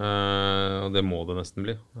hvert. Og det må det nesten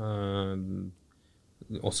bli.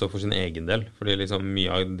 Også for sin egen del, fordi liksom mye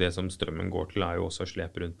av det som strømmen går til er jo også å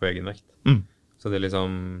slepe rundt på egen vekt. Så det er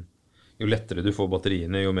liksom... Jo lettere du får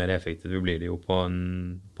batteriene, jo mer effektivt blir det jo på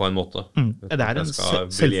en måte. Det er jeg skal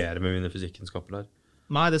briljere med mine fysikkenskaper der.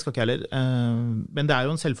 Nei, det skal ikke heller. Men det er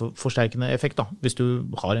jo en selvforsterkende effekt da. Hvis du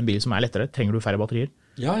har en bil som er lettere, trenger du færre batterier.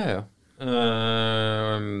 Ja.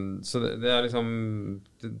 Så det er liksom...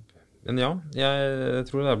 Men ja, jeg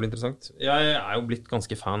tror det blir interessant. Jeg er jo blitt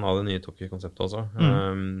ganske fan av det nye Tokyo-konseptet også.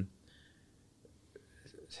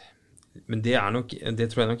 Men det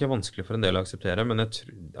tror jeg nok er vanskelig for en del å akseptere, men jeg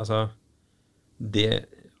tror, altså...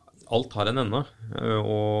 alt har en ende,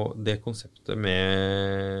 og det konseptet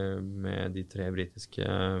med de 3 britiske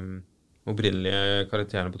opprinnelige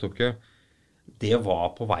karakterene på Tokyo, det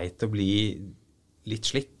var på vei til å bli litt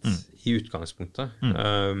slitt i utgangspunktet.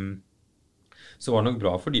 Så var det nok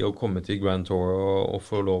bra for de å komme til Grand Tour og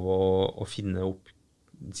få lov å finne opp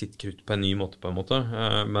sitt krutt på en ny måte,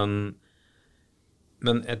 men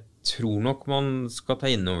jeg tror nok man skal ta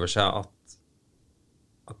inn over seg at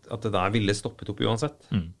det der ville stoppet opp uansett.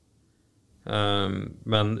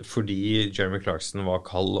 Men fordi Jeremy Clarkson var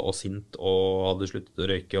kald og sint og hadde sluttet å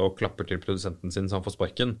røyke og klapper til produsenten sin så han får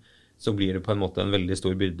sparken, så blir det på en måte en veldig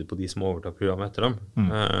stor byrde på de som overtar programmet etter dem.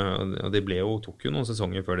 Og det tok jo noen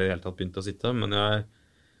sesonger før det i hele tatt begynte å sitte, men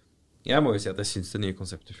jeg må jo si at jeg synes det nye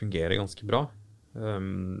konseptet fungerer ganske bra,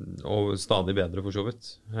 og stadig bedre for så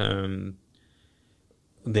vidt.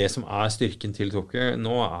 Det som er styrken til Tokyo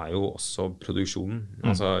nå er jo også produksjonen.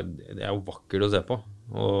 Altså, det er jo vakkert å se på.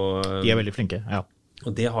 Og, de er veldig flinke, ja.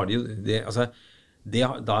 Og det har de jo,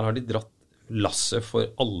 der har de dratt lasset for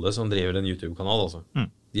alle som driver en YouTube-kanal, altså.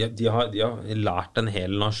 De har lært en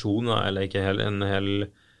hel nasjon, eller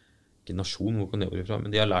ikke nasjon, hvor kan det være fra,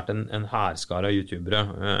 men de har lært en hærskare av YouTubere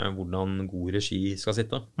hvordan god regi skal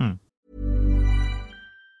sitte.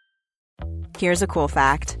 Here's a cool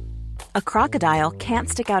fact. A crocodile can't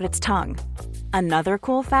stick out its tongue. Another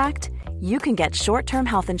cool fact, you can get short-term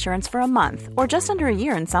health insurance for a month or just under a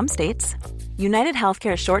year in some states. United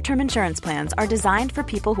Healthcare short-term insurance plans are designed for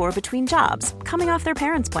people who are between jobs, coming off their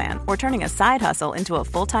parents' plan, or turning a side hustle into a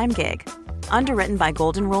full-time gig. Underwritten by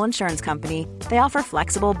Golden Rule Insurance Company, they offer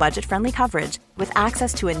flexible, budget-friendly coverage with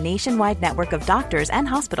access to a nationwide network of doctors and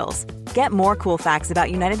hospitals. Get more cool facts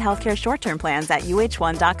about United Healthcare short-term plans at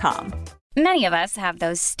uh1.com. Many of us have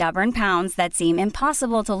those stubborn pounds that seem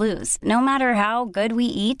impossible to lose, no matter how good we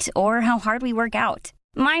eat or how hard we work out.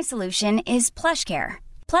 My solution is PlushCare.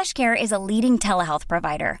 PlushCare is a leading telehealth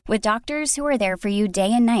provider with doctors who are there for you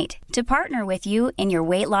day and night to partner with you in your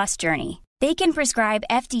weight loss journey. They can prescribe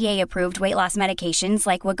FDA-approved weight loss medications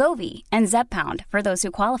like Wegovy and Zepbound for those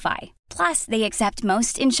who qualify. Plus, they accept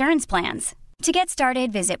most insurance plans. To get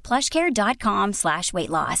started, visit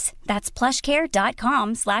plushcare.com/weightloss. That's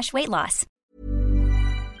plushcare.com/weightloss.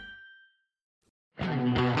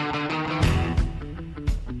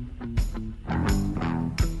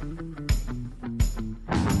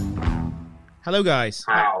 Hello, guys.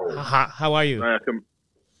 How are you?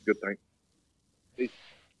 Good, thanks.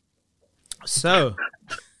 So,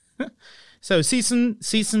 So season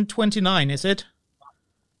 29, is it?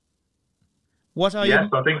 What are Yes,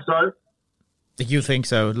 I think so. You think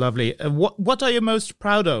so? Lovely. What are you most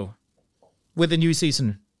proud of with the new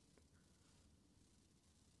season?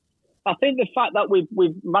 I think the fact that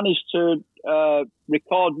we've managed to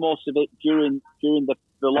record most of it during the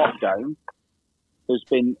lockdown has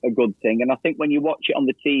been a good thing. And I think when you watch it on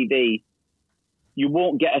the TV, you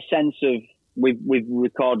won't get a sense of we've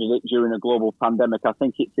recorded it during a global pandemic. I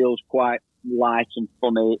think it feels quite light and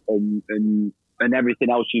funny and everything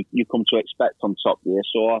else you come to expect on Top Gear.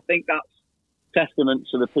 So I think that's testament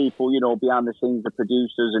to the people, behind the scenes, the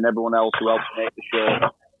producers and everyone else who helped make the show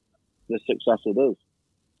the success it is.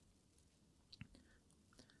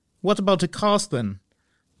 What about the cast then?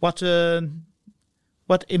 What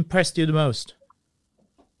impressed you the most?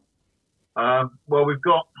 Well, we've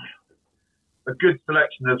got a good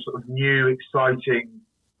selection of sort of new, exciting,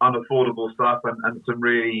 unaffordable stuff and some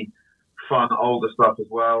really fun older stuff as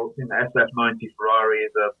well. I think the SF90 Ferrari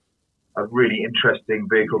is a really interesting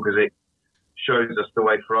vehicle because it shows us the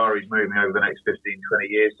way Ferrari's moving over the next 15, 20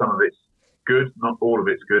 years. Some of it's good, not all of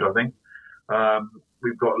it's good, I think.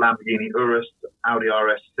 We've got Lamborghini Urus, Audi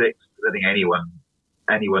RS6. I don't think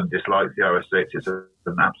anyone dislikes the RS6. It's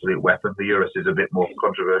an absolute weapon. The Urus is a bit more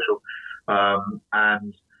controversial.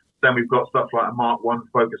 And then we've got stuff like a Mark 1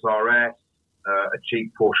 Focus RS, a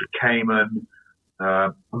cheap Porsche Cayman,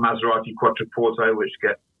 a Maserati Quattroporto, which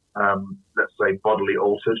get, let's say, bodily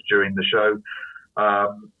altered during the show.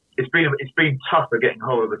 It's been tougher getting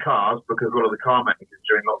hold of the cars because a lot of the car makers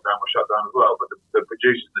during lockdown were shut down as well. But the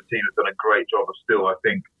producers and the team have done a great job of still, I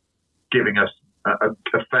think, giving us a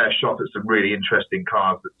fair shot at some really interesting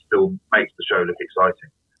cars that still makes the show look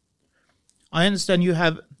exciting. I understand you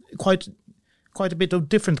have quite a bit of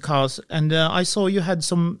different cars, and I saw you had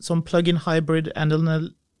some plug-in hybrid and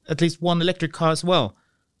at least one electric car as well.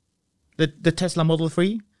 The Tesla Model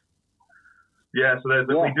 3? Yeah, so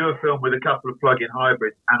we do a film with a couple of plug-in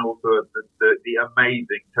hybrids and also the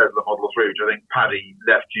amazing Tesla Model 3, which I think Paddy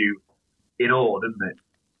left you in awe, didn't it?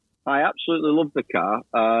 I absolutely love the car.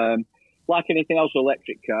 Like anything else with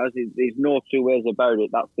electric cars, there's no two ways about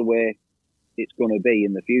it. That's the way it's going to be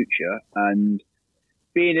in the future. And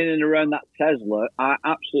being in and around that Tesla, I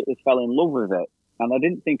absolutely fell in love with it. And I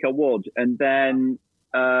didn't think I would. And then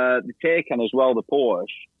the Taycan as well, the Porsche,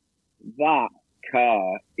 that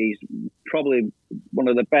car is probably one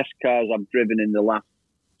of the best cars I've driven in the last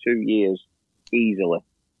 2 years, easily.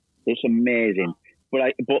 It's amazing.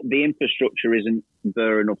 But the infrastructure isn't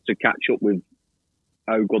there enough to catch up with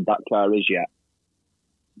how good that car is yet.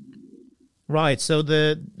 Right, so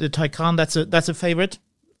the Taycan, that's a favorite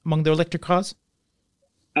among the electric cars?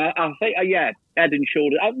 I think, yeah, head and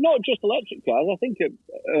shoulders. Not just electric cars. I think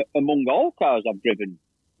among all cars I've driven,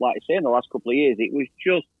 like I say, in the last couple of years, it was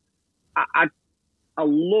just, I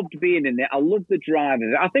loved being in it. I loved the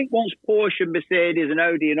driving. I think once Porsche and Mercedes and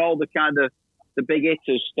Audi and all the kind of the big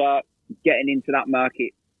hitters start getting into that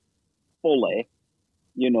market fully,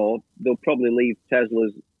 they'll probably leave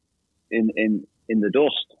Teslas in the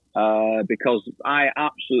dust because I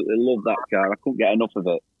absolutely love that car. I couldn't get enough of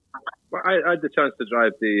it. Well, I had the chance to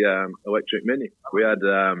drive the electric Mini. We had,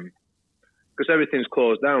 because everything's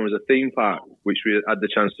closed down, it was a theme park, which we had the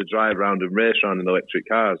chance to drive around and race around in electric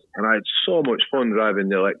cars. And I had so much fun driving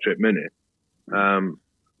the electric Mini.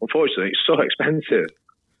 Unfortunately, it's so expensive.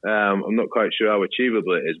 I'm not quite sure how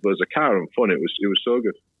achievable it is, but as a car and fun, it was so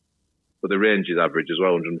good. But the range is average as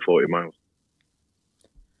well, 140 miles.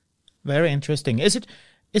 Very interesting. Is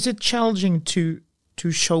it challenging to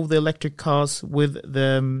show the electric cars with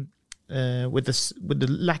the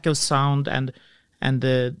lack of sound and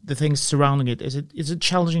the things surrounding it? Is it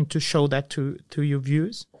challenging to show that to your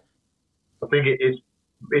viewers? I think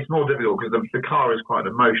it's more difficult because the car is quite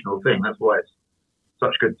an emotional thing. That's why it's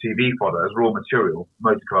such good TV fodder as raw material.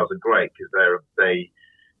 Motor cars are great because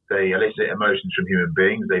they elicit emotions from human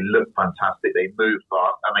beings. They look fantastic. They move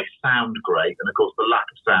fast and they sound great. And of course, the lack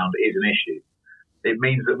of sound is an issue. It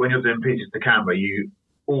means that when you're doing pieces to camera, you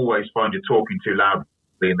always find you're talking too loudly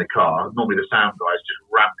in the car. Normally the sound guy is just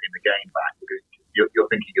ramping the gain back because you're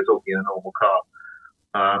thinking you're talking in a normal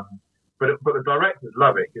car. But the directors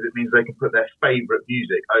love it because it means they can put their favourite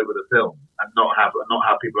music over the film and not have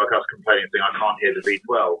people like us complaining saying I can't hear the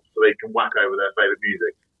V12, so they can whack over their favourite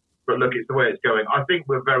music. But look, it's the way it's going. I think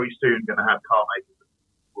we're very soon going to have car makers that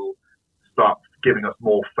will start giving us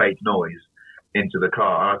more fake noise into the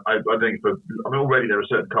car. I think already there are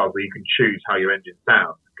certain cars where you can choose how your engine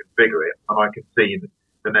sounds and configure it, and I can see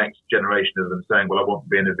the next generation of them saying, well, I want to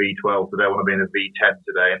be in a V12 today, I want to be in a V10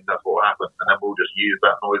 today, and that's what will happen. And then we'll just use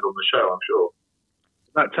that noise on the show, I'm sure.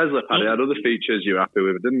 That Tesla Paddy had other features you're happy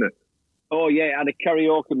with, didn't it? Oh, yeah, it had a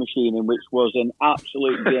karaoke machine in which was an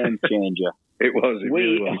absolute game changer. It was.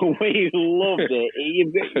 We loved it.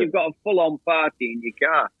 You've got a full-on party in your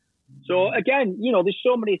car. So, again, there's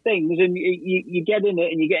so many things, and you get in it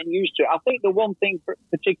and you're getting used to it. I think the one thing,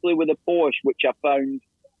 particularly with a Porsche, which I found,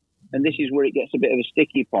 and this is where it gets a bit of a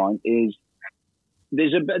sticky point, is I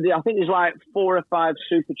think there's like 4 or 5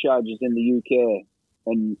 superchargers in the UK,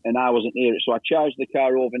 and I wasn't near it. So I charged the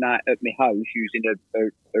car overnight at my house using a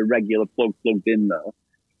regular plug plugged in there.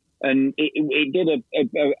 And it did an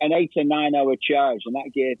 8 or 9 hour charge, and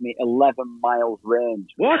that gave me 11 miles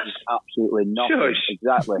range. What? Absolutely nothing. Shush.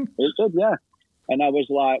 Exactly. It did, yeah. And I was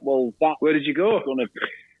like, well, that. Where did you go? And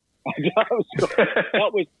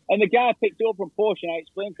the guy picked it up from Porsche, and I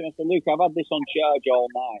explained to him, I said, Luke, I've had this on charge all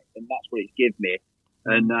night, and that's what it's given me.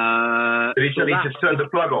 And did he just turn the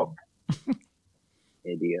plug on?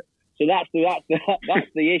 Idiot. So that's the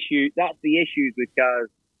issue. That's the issues with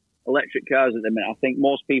cars. Electric cars at the minute. I think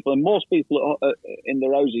most people in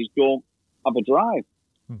their houses don't have a drive.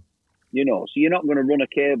 So you're not going to run a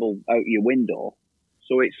cable out your window.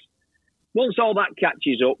 So it's once all that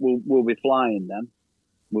catches up, we'll be flying. Then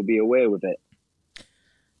we'll be away with it.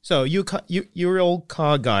 So you're all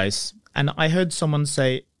car guys, and I heard someone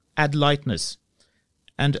say add lightness.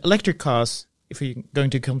 And electric cars, if you're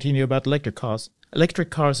going to continue about electric cars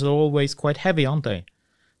are always quite heavy, aren't they?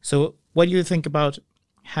 So what do you think about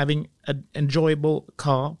having an enjoyable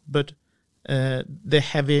car, but the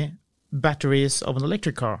heavy batteries of an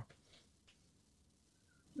electric car?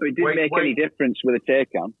 It didn't make any difference with a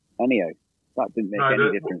Taycan, anyhow. That didn't make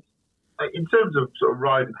any difference. In terms of sort of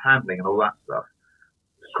ride and handling and all that stuff,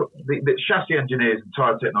 the chassis engineers and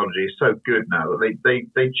tyre technology is so good now that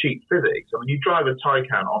they cheat physics. I mean, you drive a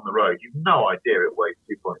Taycan on the road, you've no idea it weighs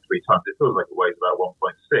 2.3 tons. It feels like it weighs about 1.6.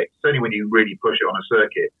 It's only when you really push it on a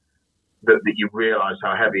circuit that you realise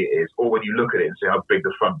how heavy it is, or when you look at it and see how big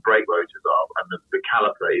the front brake rotors are, and the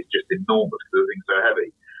caliper is just enormous because the thing's so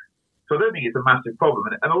heavy. So I don't think it's a massive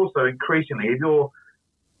problem. And also, increasingly, if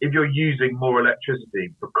you're using more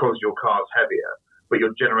electricity because your car's heavier, but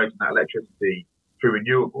you're generating that electricity through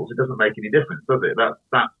renewables, it doesn't make any difference, does it? That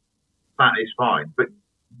is fine. But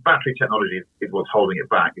battery technology is what's holding it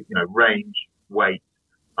back. Range, weight.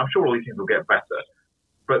 I'm sure all these things will get better.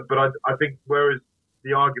 But I think whereas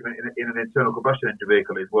the argument in an internal combustion engine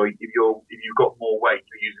vehicle is, well, if you've got more weight,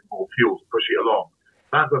 you're using more fuel to push it along.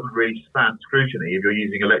 That doesn't really stand scrutiny if you're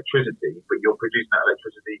using electricity, but you're producing that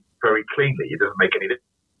electricity very cleanly. It doesn't make any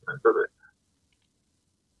difference, does it?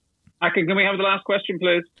 Can we have the last question,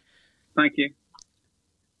 please? Thank you.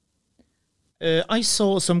 I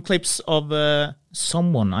saw some clips of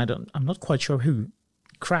someone, I'm not quite sure who,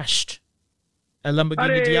 crashed a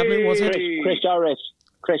Lamborghini Diablo, was it? Chris Harris.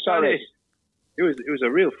 It was a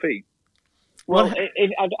real feat. Well,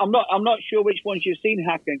 I'm not sure which ones you've seen,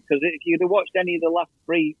 Hacken, because if you'd have watched any of the last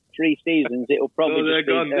three seasons, it'll probably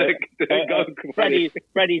be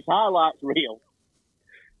Freddie's highlights reel.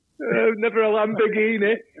 Never a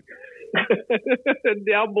Lamborghini.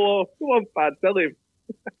 Diablo, come on, Pat, tell him.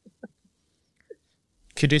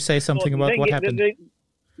 Could you say something about what happened?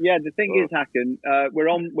 The thing is, Hacken, we're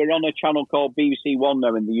on a channel called BBC One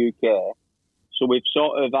now in the UK, so we've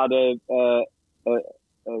sort of had a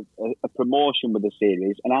promotion with the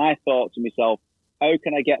series, and I thought to myself, how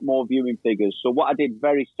can I get more viewing figures? So what I did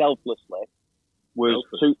very selflessly was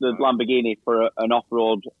took the Lamborghini for an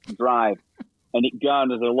off-road drive, and it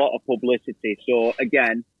garnered a lot of publicity. So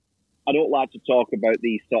again, I don't like to talk about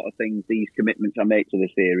these sort of things, these commitments I make to the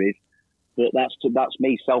series, but that's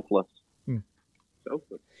me selfless.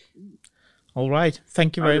 Selfless. All right.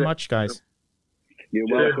 Thank you very much, guys. You're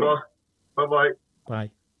welcome. Bye-bye.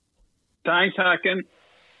 Bye. Thanks, Hacken.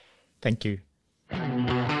 Thank you.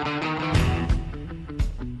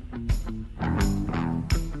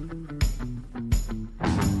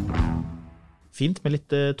 Fint med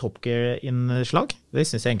litt Top Gear-innslag. Det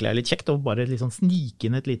synes jeg egentlig er litt kjekt å bare liksom snike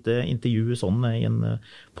inn et lite intervju sånn i en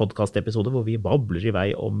podcast-episode hvor vi babler i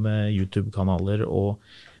vei om YouTube-kanaler og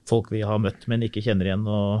folk vi har møtt, men ikke kjenner igjen,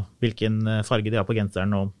 og hvilken farge de har på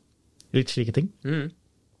genseren og litt slike ting.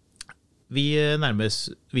 Vi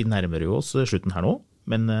nærmer jo oss slutten her nå,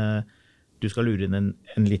 men du skal lure inn en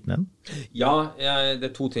liten en. Ja, det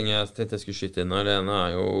er to ting jeg tenkte jeg skulle skyte inn her. Det ene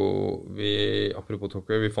er jo, apropos Top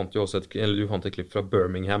Gear, du fant et klipp fra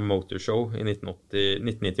Birmingham Motor Show i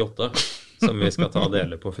 1998, som vi skal ta og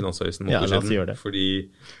dele på Finansavisen Ja, la oss gjøre det.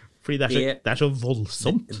 Fordi det er så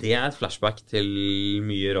voldsomt. Det er et flashback til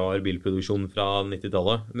mye rar bilproduksjon fra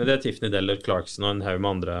 90-tallet. Men det er Tiffany Deller, Clarkson og en haug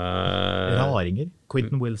med andre raringer.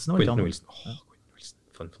 Quentin Wilson. Quentin Wilson.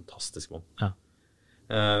 For en fantastisk mann. Ja.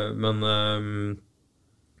 Men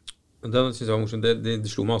det synes jeg var morsomt.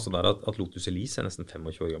 Det slo meg også der at Lotus Elise nesten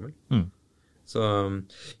 25 år gammel. Så,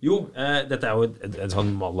 jo, dette jo en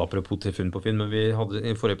sånn mal apropos til funn på Finn, men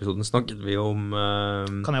i forrige episoden snakket vi om...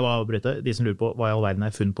 Kan jeg bare avbryte? De som lurer på hva i all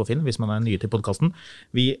verden funn på Finn, hvis man nye til podcasten.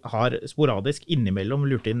 Vi har sporadisk innimellom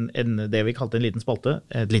lurt inn det vi kalte en liten spalte,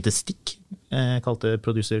 et lite stikk, kalte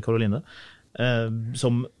producer Caroline,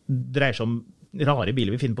 som dreier seg om rare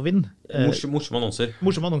biler vi finner på Finn. Morsomme annonser.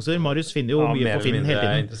 Morsomme annonser. Marius finner jo mye på Finn hele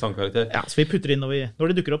tiden. Interessant karakter. Ja, så vi putter inn, når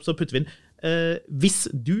det dukker opp, så putter vi inn. Hvis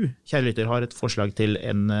du, kjære lytter, har et forslag til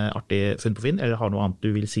en artig funn på Finn, eller har noe annet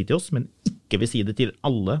du vil si til oss, men ikke vil si det til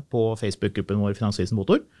alle på Facebook-gruppen vår Finansavisen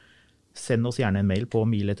Motor, send oss gjerne en mail på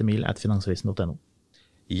miletermil@finansavisen.no.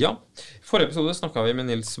 Ja, forrige episode snakket vi med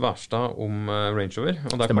Nils Wærstad om Range Rover,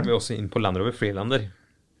 og der kom vi også inn på Land Rover Freelander.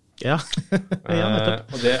 Ja,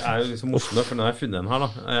 og det jo liksom morsomt, for når jeg har funnet den her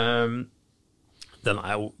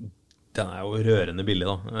da, den jo rørende billig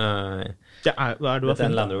da. Hva du har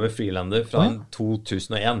funnet? En Land Rover Freelander fra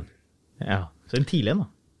 2001. Ja, så en tidlig en da.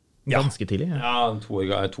 Ganske tidlig. Ja, 2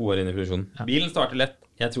 år inn i produksjonen. Bilen starter lett.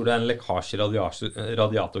 Jeg tror det en lekkasje i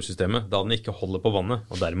radiatorsystemet, da den ikke holder på vannet,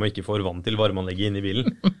 og dermed ikke får vann til varmeanlegget inn i bilen.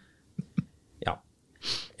 Ja.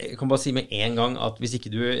 Jeg kan bare si med en gang at hvis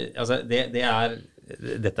ikke du, altså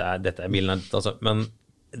dette bilen altså, men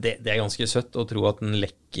det ganske søtt å tro at den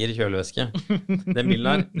lekker kjølevæske. Den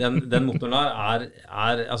bilen den motoren der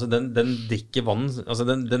altså den drikker vann, altså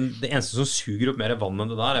det eneste som suger opp mer vann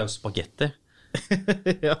enn det der jo spagetti.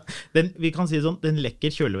 Ja, vi kan si det sånn, den lekker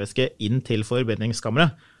kjølevæske inn til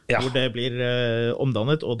forbrenningskammeret, hvor det blir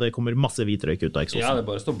omdannet, og det kommer masse hvit røyk ut av eksosen. Ja, det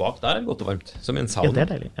bare står bak der, godt og varmt, som en sauna. Ja, det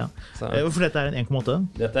deilig, ja. For dette en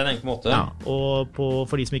 1,8. Dette en 1,8. Ja, og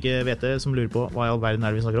for de som ikke vet det, som lurer på hva i all verden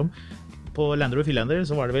det vi snakker om, på Land Rover Freelander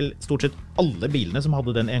så var det vel stort sett alle bilene som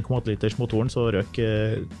hadde den 1,8 liters motoren, så røk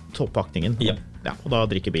toppakningen. Ja, og da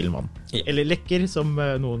drikker bilen vann. Ja. Eller lekker, som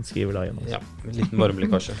noen skriver da igjen. Ja, en liten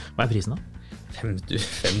varmelekkasje. Hva prisen da?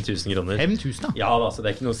 5.000 kroner. 5.000 da? Ja da, så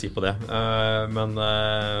det ikke noe å si på det. Men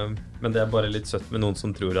det bare litt søtt med noen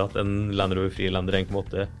som tror at en Land Rover Freelander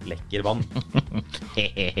 1,8 lekker vann.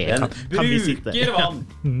 Den bruker vann!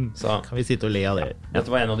 Så kan vi sitte og le av det. Dette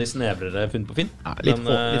var en av de snevrere funnet på Finn. Ja, litt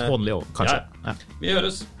håndelig også, kanskje. Ja. Vi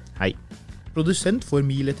høres. Hei. Produsent for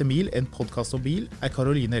Mil etter mil, en podcast om bil,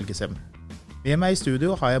 Caroline Helgesem. Med meg i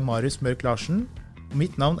studio har jeg Marius Mørk Larsen, og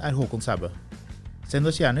mitt navn Håkon Sæbø. Send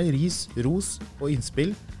oss gjerne ris, ros og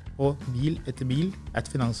innspill på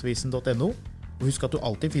miletermil@finansavisen.no, og husk at du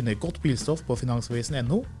alltid finner godt bilstoff på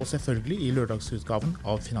finansavisen.no, og selvfølgelig i lørdagsutgaven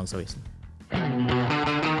av Finansavisen.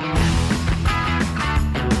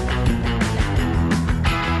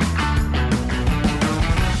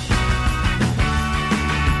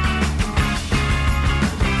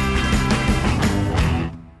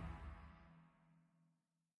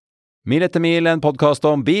 Mil etter mil, en podcast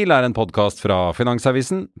om bil, en podcast fra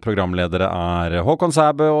Finansavisen. Programledere Håkon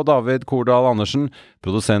Sæbø og David Kordal Andersen.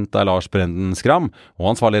 Produsent Lars Brenden Skram, og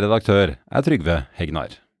ansvarlig redaktør Trygve Hegnar.